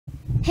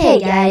Hey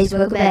guys,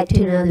 welcome back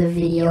to another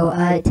video.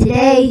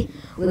 Today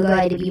we're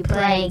going to be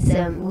playing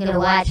we're going to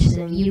watch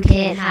some You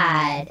Can't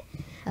Hide.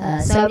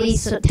 Somebody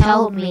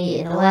told me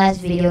in the last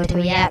video to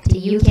react to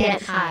You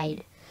Can't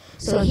Hide.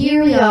 So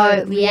here we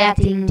are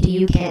reacting to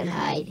You Can't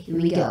Hide. Here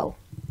we go.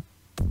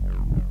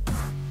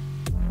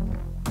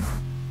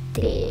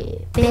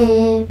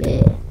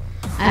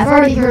 I've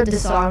already heard the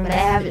song, but I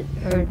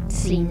haven't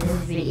seen this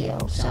video,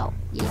 so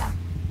yeah.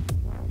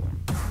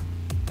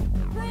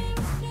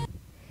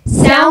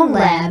 Sound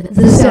Lab,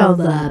 the Sound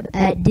Lab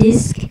at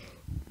Disc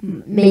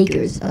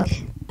Makers.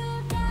 Okay.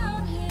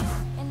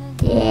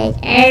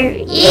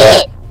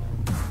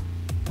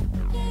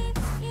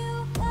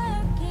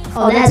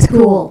 Oh, that's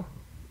cool.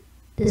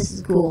 This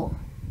is cool.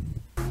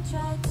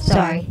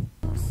 Sorry.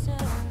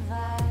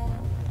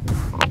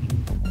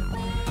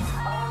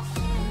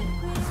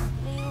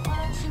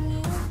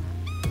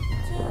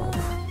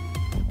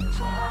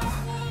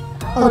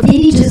 Oh, did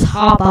he just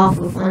hop off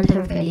with one of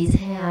everybody's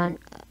hand?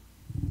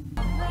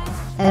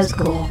 That was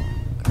cool.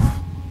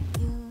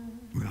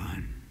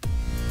 Run.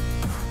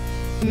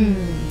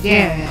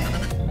 Yeah.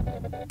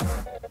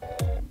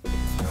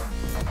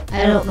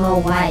 I don't know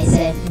why I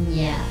said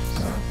yeah.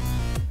 So.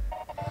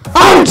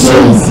 Oh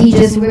jeez! He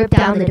just ripped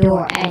down the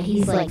door and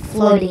he's like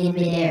floating in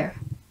midair.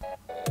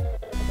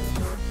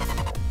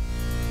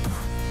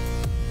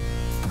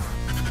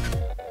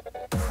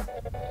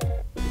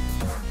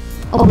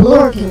 Oh,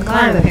 Laura can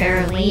climb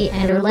apparently,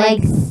 and her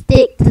legs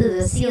stick to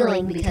the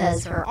ceiling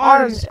because her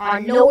arms are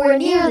nowhere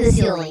near the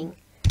ceiling.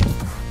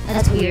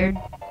 That's weird.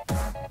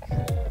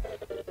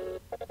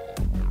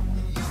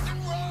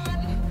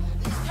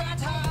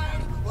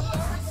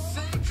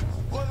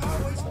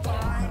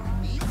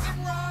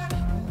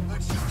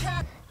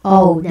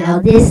 Oh,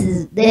 now this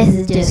is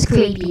just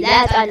creepy.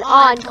 That's an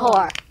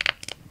encore.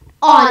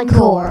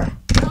 Encore.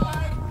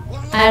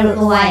 I don't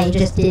know why I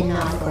just did an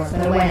encore,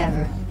 but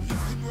whatever.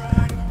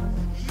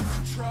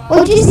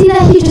 Oh, did you see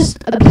that? He just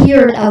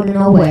appeared out of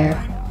nowhere.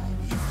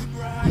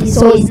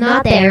 So he's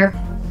not there,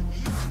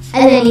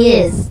 and then he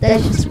is.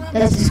 That's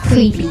just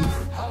creepy.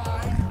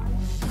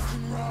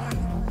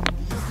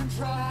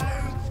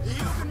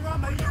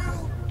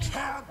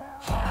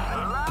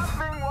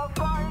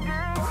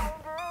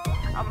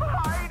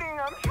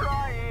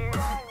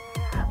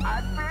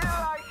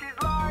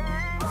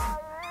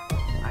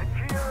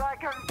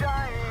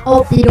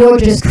 Oh, the door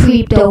just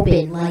creeped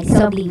open, like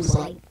somebody was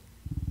like.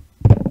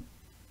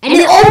 And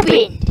it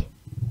opened!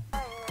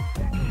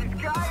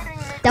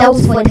 That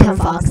was Funtime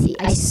Foxy.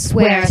 I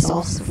swear I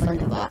saw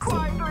Funtime Foxy.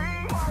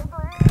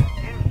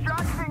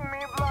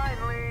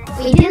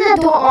 Wait, didn't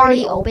that door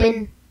already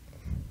open?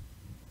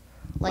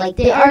 Like,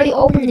 they already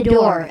opened the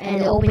door,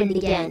 and it opened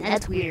again.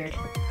 That's weird.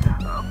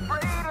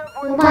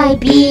 It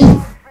might be.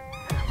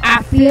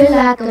 I feel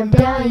like I'm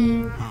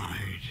dying.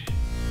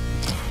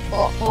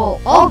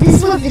 Oh,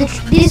 this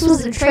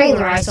was the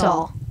trailer I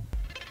saw.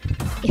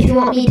 If you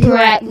want me to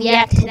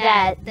react to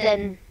that,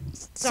 then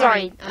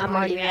sorry, I'm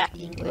already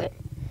reacting to it.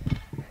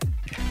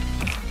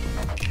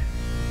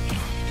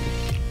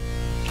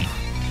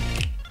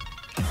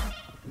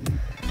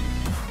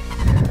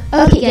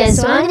 Okay guys,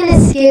 so I'm gonna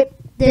skip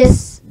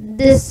this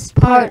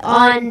part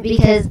on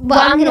because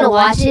I'm gonna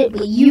watch it,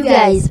 but you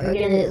guys are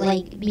gonna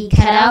like be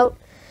cut out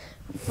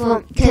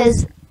from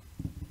because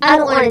I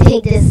don't want to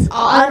take this.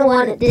 I don't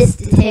want this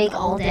to take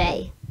all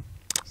day.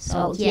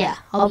 So yeah,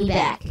 I'll be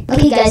back.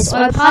 Okay guys, so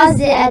I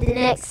paused it at the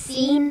next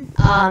scene,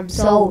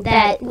 so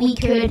that we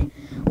could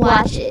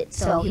watch it.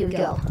 So here we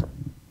go.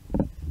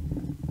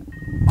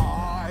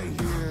 I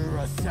hear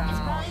a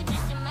sound.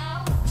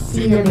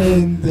 See them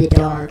in the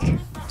dark.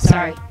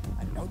 Sorry.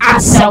 I'm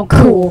so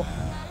cool.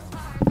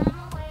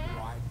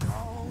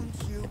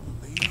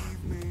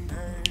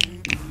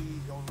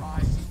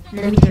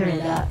 Let me turn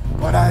it up.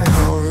 But I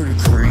heard a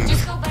creak.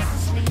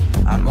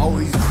 I'm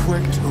always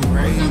quick to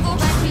rage. Go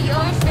back to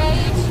your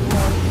stage.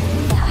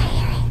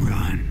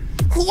 Run.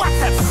 What's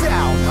that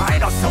sound? I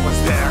know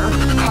someone's there.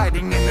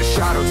 Hiding in the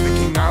shadows,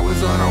 thinking I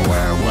was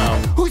unaware. Well,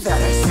 who's that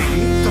I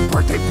see? The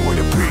birthday boy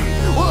to be.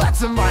 Well,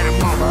 that's a minor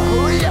mama.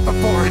 Hurry up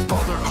before it's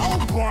bolder.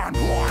 Oh, blind.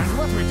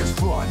 Let's make this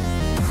fun.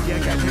 You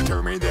can't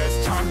deter me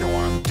this time, no,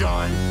 I'm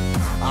done.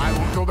 I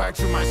will go back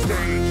to my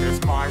stage as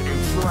my new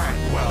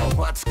trend. Well,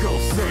 let's go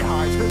say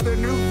hi to the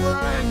new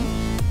friend.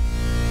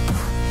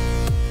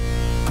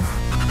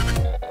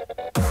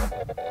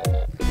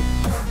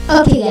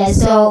 Okay guys,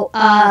 so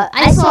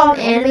I saw him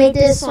animate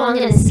this, so I'm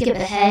gonna skip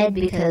ahead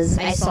because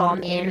I saw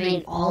him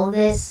animate all of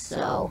this,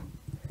 so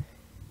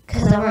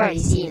because I've already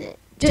seen it.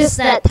 Just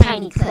that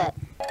tiny clip.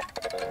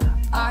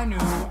 I knew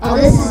Oh,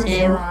 this is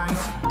new. right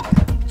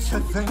to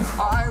think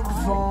I was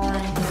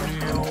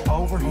fine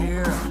over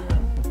here.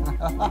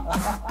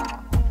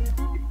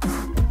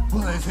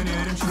 Well, isn't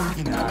it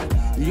intriguing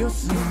that you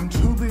seem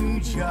to be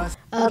just...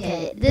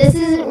 Okay, this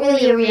isn't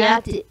really a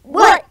reactive.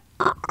 What?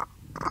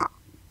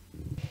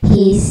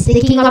 He's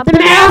sticking up the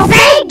middle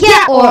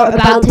finger, or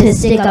about to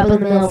stick up the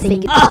middle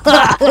finger.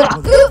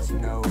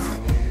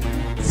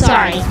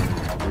 Sorry.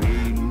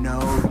 We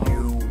know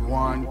you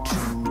want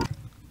to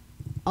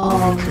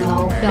Oh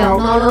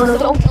no,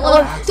 don't kill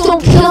him.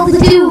 Don't kill the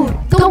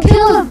dude. Don't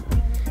kill him.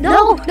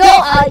 No,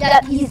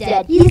 yep, he's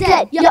dead. He's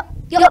dead. Yep.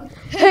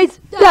 He's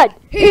dead.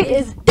 He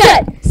is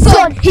dead.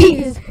 Son, he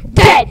is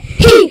dead.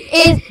 He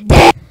is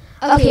dead.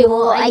 Okay,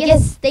 well, I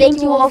guess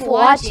thank you all for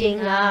watching.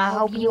 I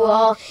hope you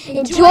all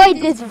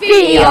enjoyed this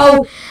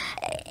video.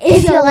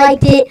 If you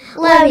liked it,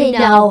 let me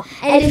know.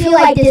 And if you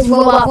like this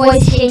robot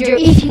voice changer,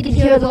 if you can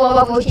hear the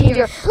robot voice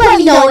changer, let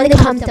me know in the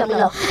comments down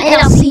below. And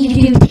I'll see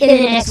you in the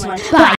next one. Bye.